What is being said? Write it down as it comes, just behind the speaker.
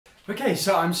Okay,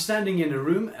 so I'm standing in a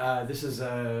room. This is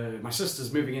my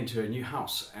sister's moving into a new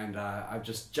house, and I've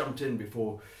just jumped in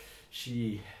before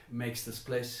she makes this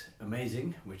place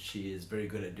amazing, which she is very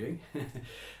good at doing.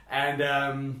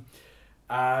 And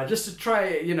just to try,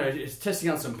 it's testing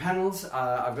out some panels.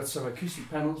 I've got some acoustic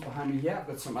panels behind me here. I've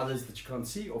got some others that you can't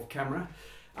see off camera.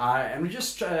 And we're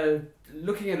just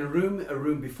looking at a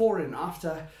room before and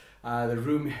after, the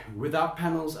room without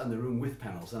panels and the room with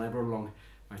panels. And I brought along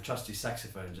my trusty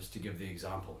saxophone just to give the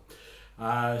example.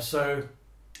 So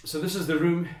this is the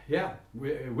room, yeah,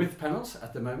 with panels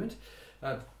at the moment.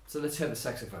 So let's hear the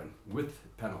saxophone with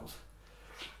panels.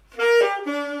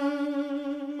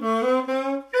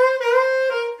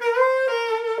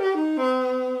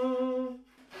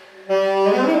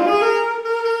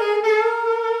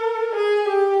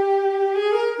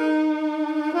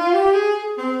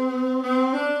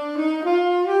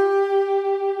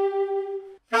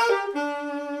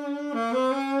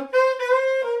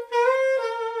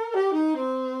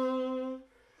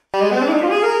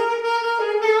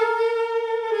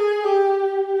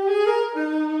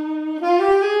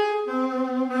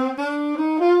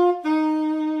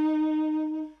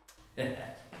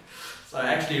 So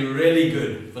actually really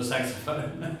good for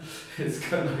saxophone. It's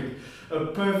got like a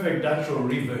perfect natural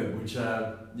reverb, which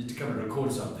you need to come and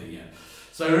record something here.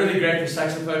 So really great for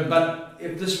saxophone, but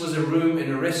if this was a room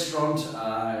in a restaurant,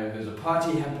 there's a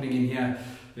party happening in here,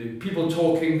 the people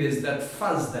talking, there's that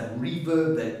fuzz, that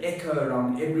reverb, that echo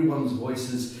around everyone's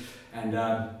voices, and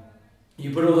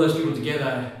you put all those people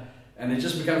together, and it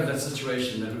just becomes that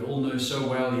situation that we all know so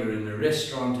well. You're in a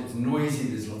restaurant, it's noisy,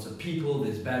 there's lots of people,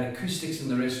 there's bad acoustics in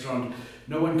the restaurant,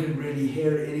 no one can really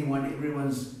hear anyone,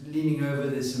 everyone's leaning over,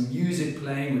 there's some music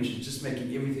playing which is just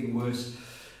making everything worse.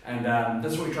 And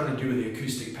that's what we're trying to do with the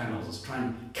acoustic panels, is try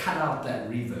and cut out that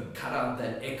reverb, cut out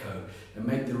that echo, and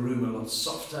make the room a lot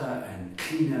softer and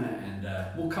cleaner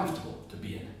and more comfortable to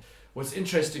be in. What's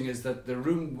interesting is that the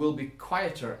room will be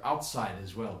quieter outside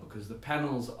as well, because the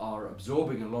panels are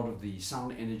absorbing a lot of the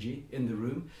sound energy in the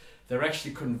room. They're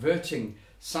actually converting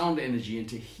sound energy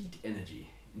into heat energy,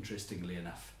 interestingly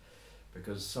enough,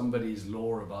 because somebody's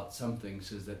law about something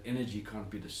says that energy can't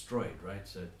be destroyed, right?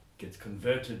 So it gets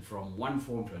converted from one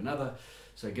form to another,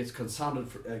 so it gets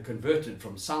converted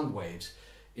from sound waves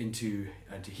into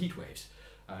heat waves.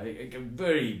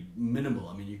 Very minimal.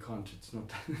 I mean, you can't, it's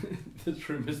not, this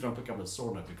room has not become a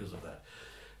sauna because of that.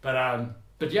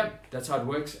 But yeah, that's how it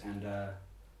works, and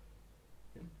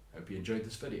hope you enjoyed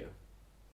this video.